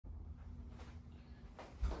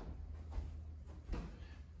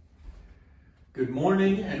Good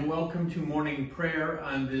morning and welcome to morning prayer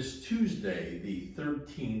on this Tuesday, the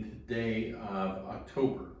 13th day of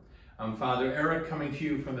October. I'm Father Eric coming to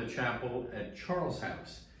you from the chapel at Charles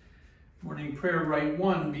House. Morning prayer rite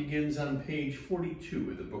 1 begins on page 42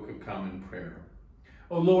 of the Book of Common Prayer.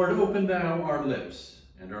 O Lord, open thou our lips,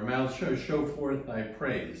 and our mouths shall show forth thy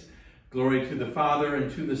praise. Glory to the Father,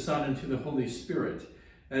 and to the Son, and to the Holy Spirit,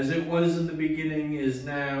 as it was in the beginning, is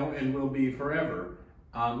now, and will be forever.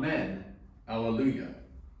 Amen. Alleluia.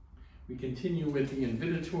 We continue with the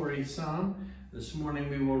invitatory psalm. This morning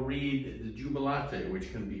we will read the Jubilate,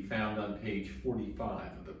 which can be found on page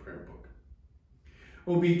 45 of the prayer book.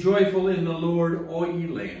 O be joyful in the Lord, all ye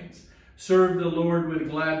lands. Serve the Lord with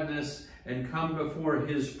gladness, and come before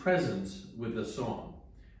his presence with a song.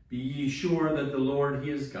 Be ye sure that the Lord, he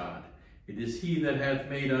is God. It is he that hath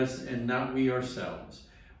made us, and not we ourselves.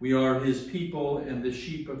 We are his people, and the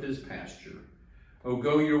sheep of his pasture. O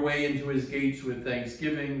go your way into his gates with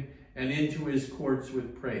thanksgiving, and into his courts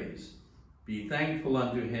with praise. Be thankful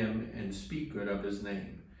unto him, and speak good of his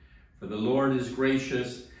name. For the Lord is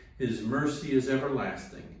gracious, his mercy is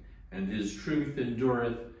everlasting, and his truth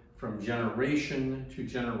endureth from generation to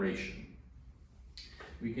generation.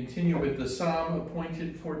 We continue with the psalm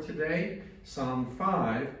appointed for today, Psalm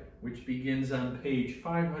 5, which begins on page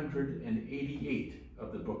 588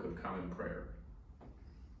 of the Book of Common Prayer.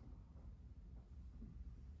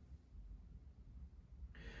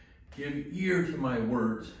 Give ear to my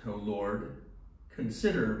words, O Lord.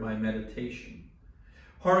 Consider my meditation.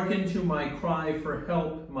 Hearken to my cry for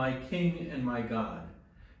help, my King and my God,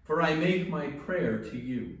 for I make my prayer to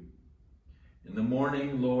you. In the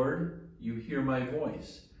morning, Lord, you hear my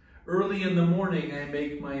voice. Early in the morning I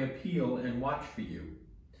make my appeal and watch for you.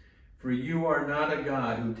 For you are not a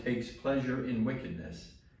God who takes pleasure in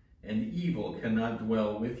wickedness, and evil cannot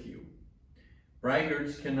dwell with you.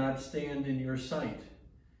 Braggarts cannot stand in your sight.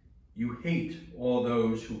 You hate all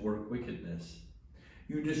those who work wickedness.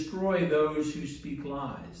 You destroy those who speak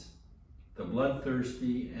lies. The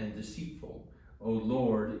bloodthirsty and deceitful, O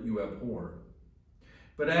Lord, you abhor.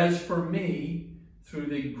 But as for me, through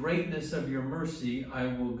the greatness of your mercy, I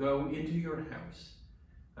will go into your house.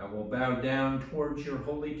 I will bow down towards your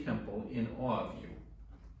holy temple in awe of you.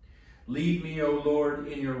 Lead me, O Lord,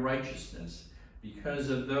 in your righteousness, because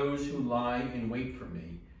of those who lie in wait for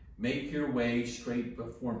me. Make your way straight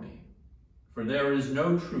before me. For there is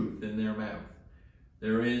no truth in their mouth.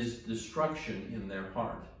 There is destruction in their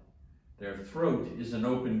heart. Their throat is an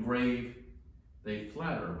open grave. They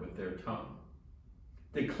flatter with their tongue.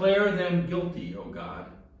 Declare them guilty, O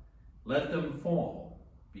God. Let them fall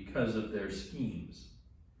because of their schemes.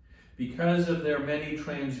 Because of their many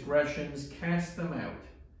transgressions, cast them out,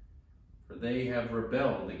 for they have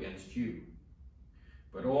rebelled against you.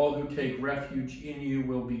 But all who take refuge in you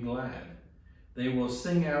will be glad. They will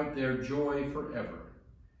sing out their joy forever.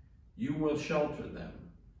 You will shelter them,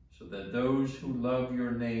 so that those who love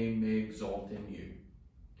your name may exalt in you.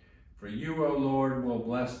 For you, O Lord, will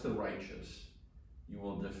bless the righteous. You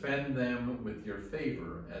will defend them with your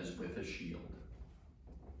favor as with a shield.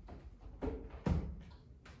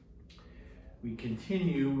 We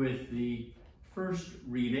continue with the first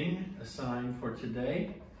reading assigned for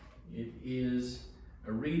today. It is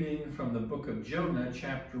a reading from the book of Jonah,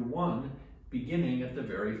 chapter 1, beginning at the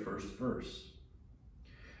very first verse.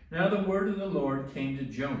 Now the word of the Lord came to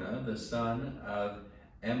Jonah, the son of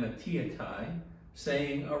Amittai,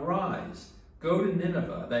 saying, Arise, go to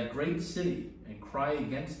Nineveh, that great city, and cry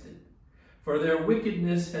against it, for their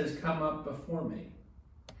wickedness has come up before me.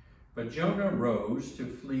 But Jonah rose to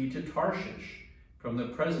flee to Tarshish from the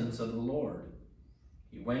presence of the Lord.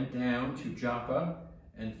 He went down to Joppa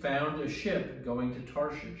and found a ship going to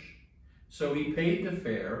Tarshish. So he paid the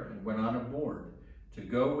fare and went on aboard to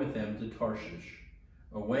go with them to Tarshish,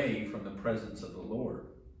 away from the presence of the Lord.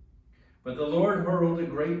 But the Lord hurled a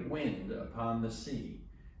great wind upon the sea,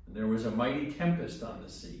 and there was a mighty tempest on the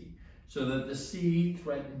sea, so that the sea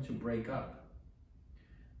threatened to break up.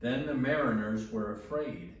 Then the mariners were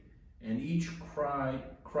afraid, and each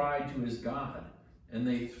cried to his God, and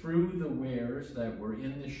they threw the wares that were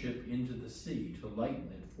in the ship into the sea to lighten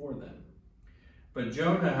it for them. But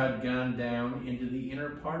Jonah had gone down into the inner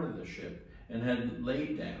part of the ship, and had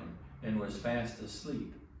laid down, and was fast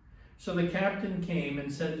asleep. So the captain came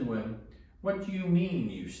and said to him, What do you mean,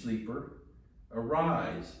 you sleeper?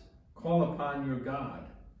 Arise, call upon your God.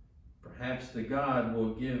 Perhaps the God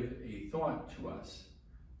will give a thought to us,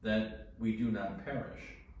 that we do not perish.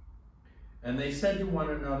 And they said to one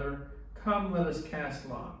another, Come, let us cast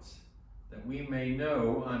lots, that we may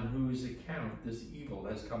know on whose account this evil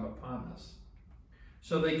has come upon us.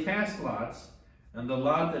 So they cast lots, and the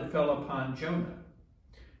lot that fell upon Jonah.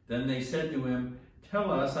 Then they said to him,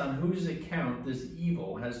 "Tell us on whose account this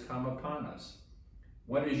evil has come upon us.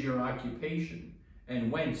 What is your occupation,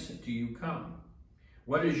 and whence do you come?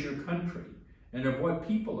 What is your country, and of what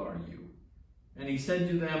people are you?" And he said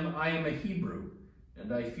to them, "I am a Hebrew,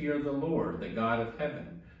 and I fear the Lord, the God of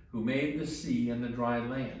heaven, who made the sea and the dry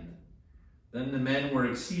land." Then the men were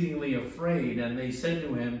exceedingly afraid, and they said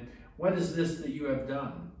to him, "What is this that you have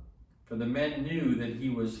done?" For the men knew that he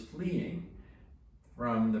was fleeing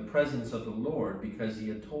from the presence of the Lord, because he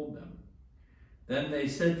had told them. Then they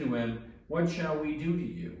said to him, "What shall we do to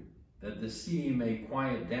you, that the sea may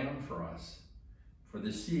quiet down for us?" For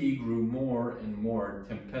the sea grew more and more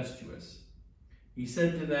tempestuous. He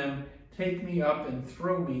said to them, "Take me up and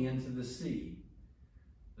throw me into the sea.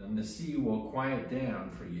 Then the sea will quiet down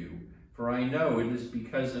for you, for I know it is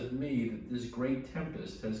because of me that this great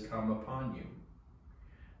tempest has come upon you."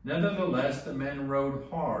 Nevertheless, the men rowed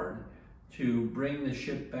hard to bring the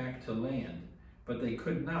ship back to land, but they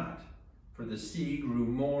could not, for the sea grew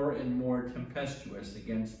more and more tempestuous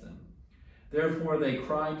against them. Therefore they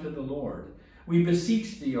cried to the Lord, "We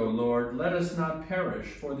beseech thee, O Lord, let us not perish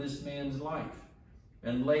for this man's life,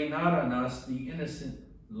 and lay not on us innocent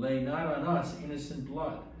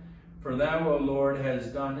blood, for thou, O Lord,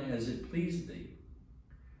 hast done as it pleased thee."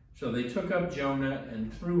 So they took up Jonah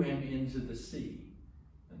and threw him into the sea,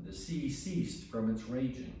 and the sea ceased from its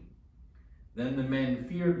raging. Then the men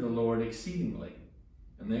feared the Lord exceedingly,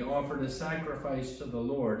 and they offered a sacrifice to the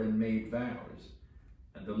Lord and made vows.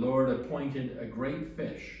 And the Lord appointed a great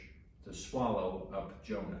fish to swallow up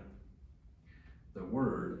Jonah. The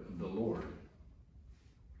word of the Lord.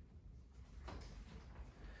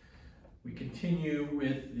 We continue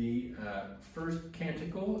with the first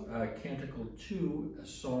canticle, Canticle 2, a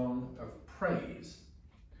song of praise.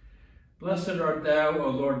 Blessed art thou, O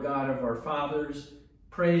Lord God of our fathers,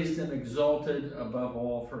 praised and exalted above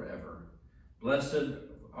all forever. Blessed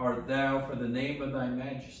art thou for the name of thy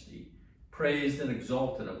majesty, praised and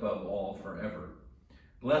exalted above all forever.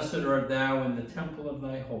 Blessed art thou in the temple of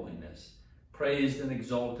thy holiness, praised and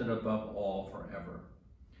exalted above all forever.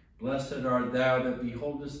 Blessed art thou that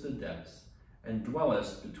beholdest the depths, and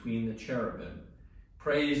dwellest between the cherubim,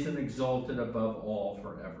 praised and exalted above all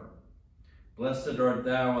forever. Blessed art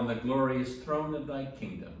thou on the glorious throne of thy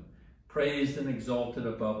kingdom, praised and exalted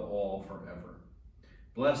above all forever.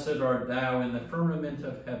 Blessed art thou in the firmament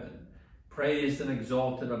of heaven, praised and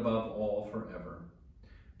exalted above all forever.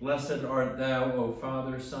 Blessed art thou, O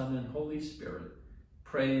Father, Son, and Holy Spirit,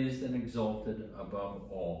 praised and exalted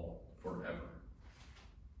above all forever.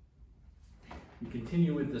 We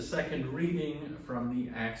continue with the second reading from the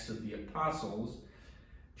Acts of the Apostles,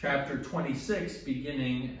 chapter 26,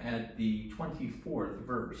 beginning at the 24th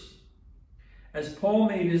verse. As Paul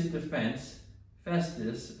made his defense,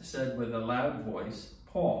 Festus said with a loud voice,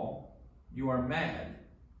 "Paul, you are mad.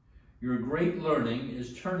 Your great learning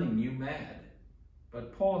is turning you mad."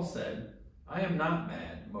 But Paul said, "I am not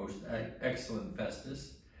mad, most excellent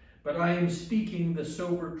Festus, but I am speaking the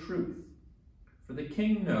sober truth. For the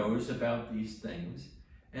king knows about these things,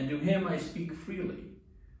 and to him I speak freely.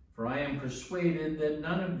 For I am persuaded that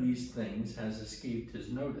none of these things has escaped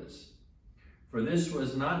his notice. For this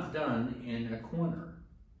was not done in a corner.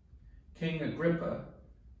 King Agrippa,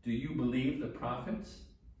 do you believe the prophets?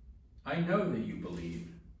 I know that you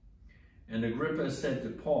believe." And Agrippa said to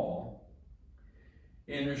Paul,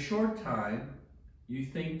 "In a short time you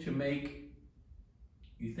think to make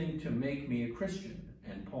me a Christian."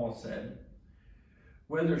 And Paul said,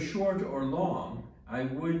 "Whether short or long, I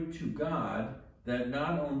would to God that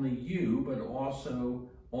not only you, but also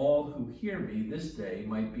all who hear me this day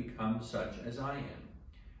might become such as I am,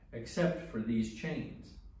 except for these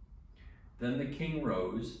chains." Then the king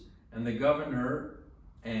rose, and the governor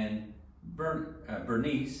and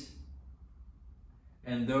Bernice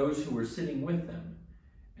and those who were sitting with them.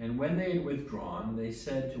 And when they had withdrawn, they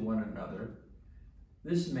said to one another,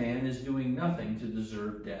 "This man is doing nothing to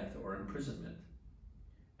deserve death or imprisonment."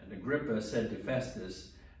 And Agrippa said to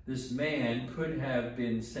Festus, "This man could have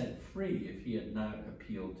been set free if he had not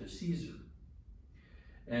appealed to Caesar."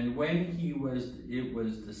 And when it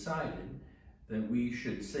was decided that we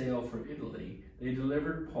should sail for Italy, they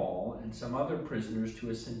delivered Paul and some other prisoners to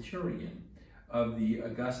a centurion of the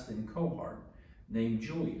Augustan cohort named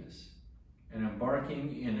Julius. And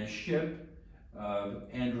embarking in a ship of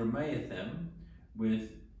Andromathum,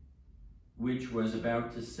 which was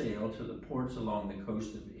about to sail to the ports along the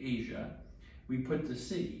coast of Asia, we put to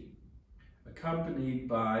sea, accompanied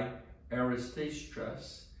by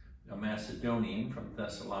Aristarchus, a Macedonian from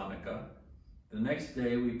Thessalonica. The next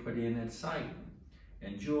day we put in at Sidon,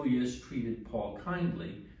 and Julius treated Paul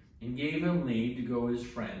kindly and gave him leave to go as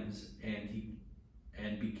friends and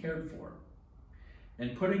be cared for.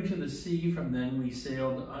 And putting to the sea, from then we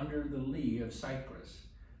sailed under the lee of Cyprus,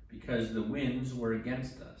 because the winds were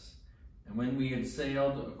against us. And when we had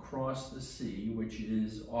sailed across the sea, which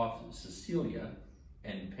is off Sicilia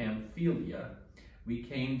and Pamphylia, we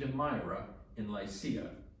came to Myra in Lycia.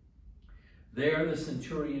 There the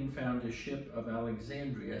centurion found a ship of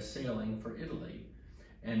Alexandria sailing for Italy,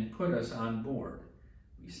 and put us on board.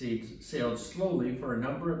 We sailed slowly for a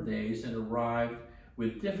number of days and arrived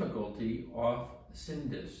with difficulty off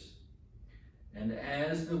Sindus. And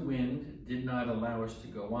as the wind did not allow us to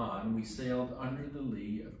go on, we sailed under the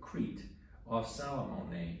lee of Crete off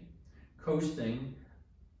Salamone. Coasting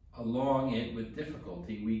along it with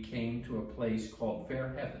difficulty, we came to a place called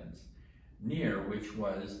Fair Heavens, near which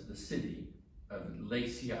was the city of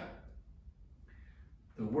Lasea.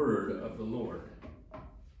 The word of the Lord.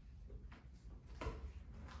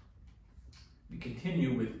 We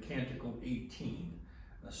continue with Canticle 18,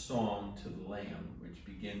 a song to the Lamb, which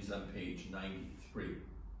begins on page 93.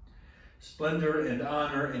 Splendor and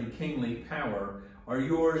honor and kingly power are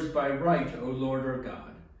yours by right, O Lord our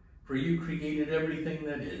God. For you created everything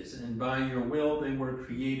that is, and by your will they were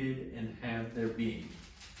created and have their being.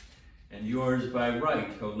 And yours by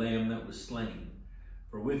right, O Lamb that was slain.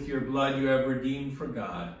 For with your blood you have redeemed for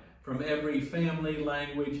God, from every family,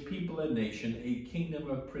 language, people, and nation, a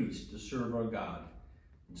kingdom of priests to serve our God.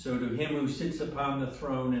 And so to him who sits upon the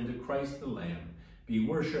throne and to Christ the Lamb, be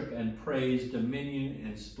worship and praise, dominion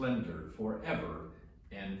and splendor forever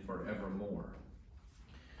and forevermore.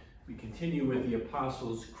 We continue with the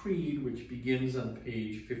Apostles' Creed, which begins on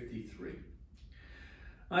page 53.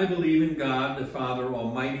 I believe in God, the Father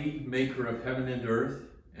Almighty, maker of heaven and earth,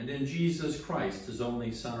 and in Jesus Christ, his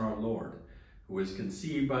only Son, our Lord, who was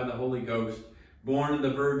conceived by the Holy Ghost, born of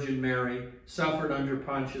the Virgin Mary, suffered under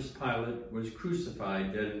Pontius Pilate, was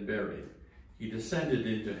crucified, dead, and buried. He descended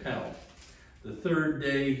into hell. The third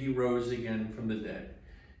day he rose again from the dead.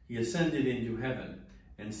 He ascended into heaven,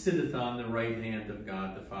 and sitteth on the right hand of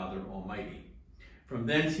God the Father Almighty. From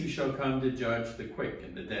thence he shall come to judge the quick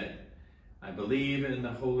and the dead. I believe in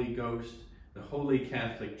the Holy Ghost, the Holy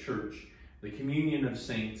Catholic Church, the communion of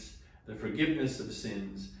saints, the forgiveness of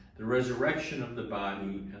sins, the resurrection of the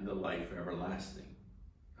body, and the life everlasting.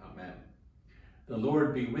 Amen. The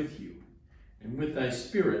Lord be with you, and with thy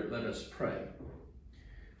spirit let us pray.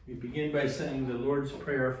 We begin by saying the Lord's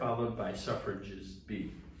Prayer, followed by suffrages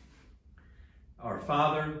be. Our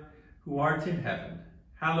Father, who art in heaven,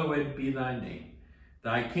 hallowed be thy name.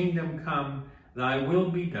 Thy kingdom come, thy will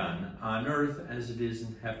be done, on earth as it is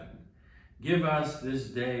in heaven. Give us this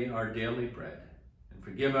day our daily bread, and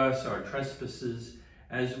forgive us our trespasses,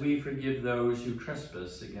 as we forgive those who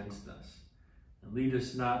trespass against us. And lead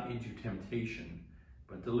us not into temptation,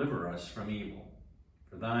 but deliver us from evil.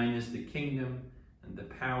 For thine is the kingdom, and the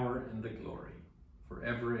power, and the glory,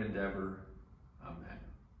 forever and ever. Amen.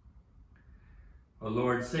 O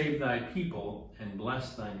Lord, save thy people, and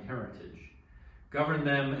bless thine heritage. Govern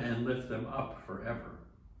them and lift them up forever.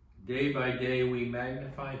 Day by day we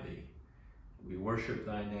magnify thee. We worship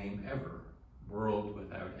thy name ever, world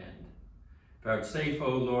without end. Vouchsafe,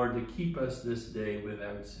 O Lord, to keep us this day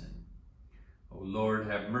without sin. O Lord,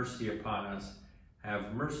 have mercy upon us.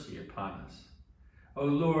 Have mercy upon us. O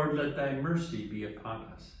Lord, let thy mercy be upon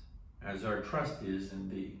us, as our trust is in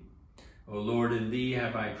thee. O Lord, in thee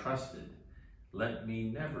have I trusted. Let me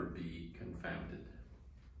never be confounded.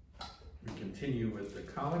 We continue with the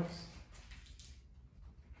collects.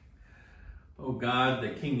 O God, the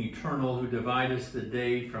King eternal, who dividest the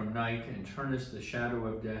day from night and turnest the shadow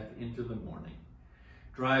of death into the morning,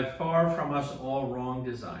 drive far from us all wrong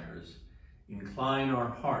desires. Incline our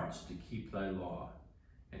hearts to keep thy law,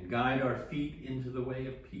 and guide our feet into the way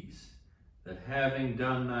of peace, that having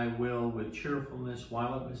done thy will with cheerfulness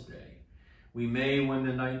while it was day, we may, when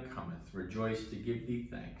the night cometh, rejoice to give thee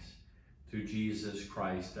thanks, through Jesus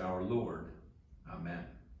Christ our Lord. Amen.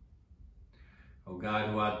 O God,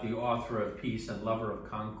 who art the author of peace and lover of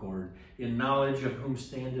concord, in knowledge of whom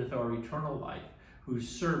standeth our eternal life, whose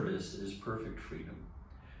service is perfect freedom,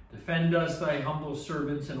 defend us, thy humble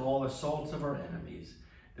servants, in all assaults of our enemies,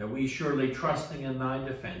 that we, surely trusting in thy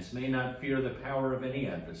defense, may not fear the power of any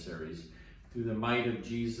adversaries, through the might of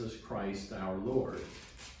Jesus Christ our Lord.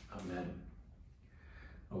 Amen.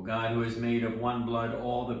 O God, who has made of one blood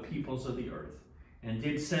all the peoples of the earth, and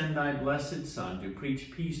did send thy blessed Son to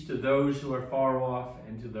preach peace to those who are far off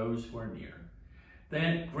and to those who are near,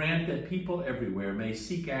 then grant that people everywhere may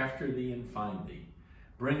seek after thee and find thee.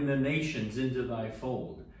 Bring the nations into thy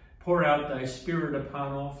fold. Pour out thy Spirit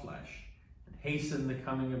upon all flesh, and hasten the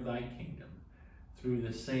coming of thy kingdom. Through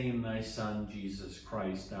the same thy Son, Jesus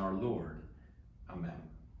Christ, our Lord. Amen.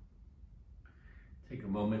 Take a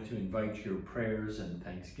moment to invite your prayers and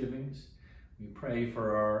thanksgivings. We pray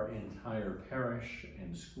for our entire parish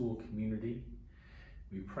and school community.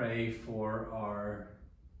 We pray for our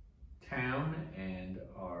town and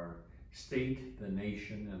our state, the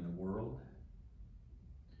nation, and the world.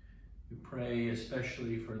 We pray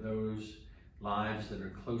especially for those lives that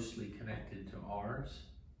are closely connected to ours.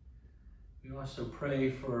 We also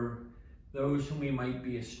pray for those whom we might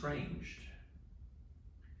be estranged.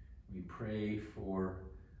 We pray for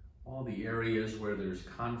all the areas where there's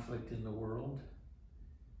conflict in the world.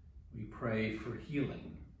 We pray for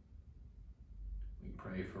healing. We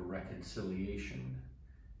pray for reconciliation,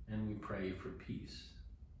 and we pray for peace.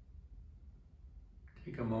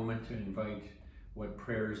 Take a moment to invite what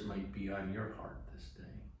prayers might be on your heart this day.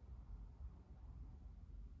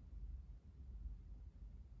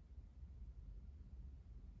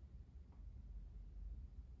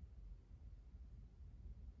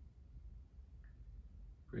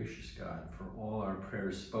 Gracious God, for all our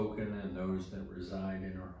prayers spoken and those that reside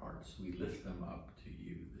in our hearts, we lift them up to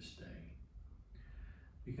you this day.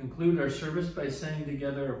 We conclude our service by saying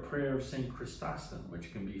together a prayer of St. Chrysostom,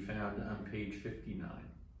 which can be found on page 59.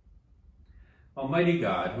 Almighty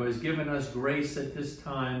God, who has given us grace at this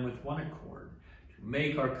time with one accord to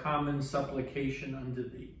make our common supplication unto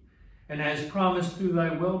thee, and has promised through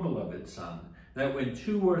thy well-beloved Son, that when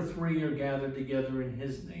 2 or 3 are gathered together in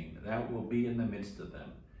his name, thou wilt be in the midst of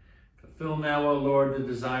them. Fulfill now, O Lord, the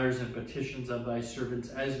desires and petitions of thy servants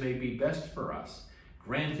as may be best for us,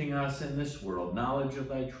 granting us in this world knowledge of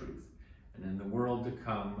thy truth, and in the world to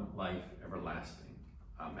come life everlasting.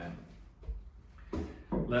 Amen.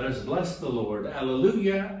 Let us bless the Lord.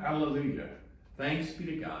 Alleluia, alleluia. Thanks be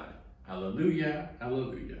to God. Alleluia,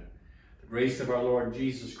 alleluia. The grace of our Lord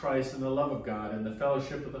Jesus Christ and the love of God and the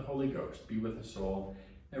fellowship of the Holy Ghost be with us all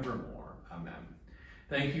evermore. Amen.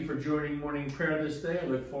 Thank you for joining morning prayer this day. I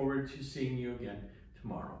look forward to seeing you again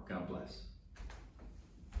tomorrow. God bless.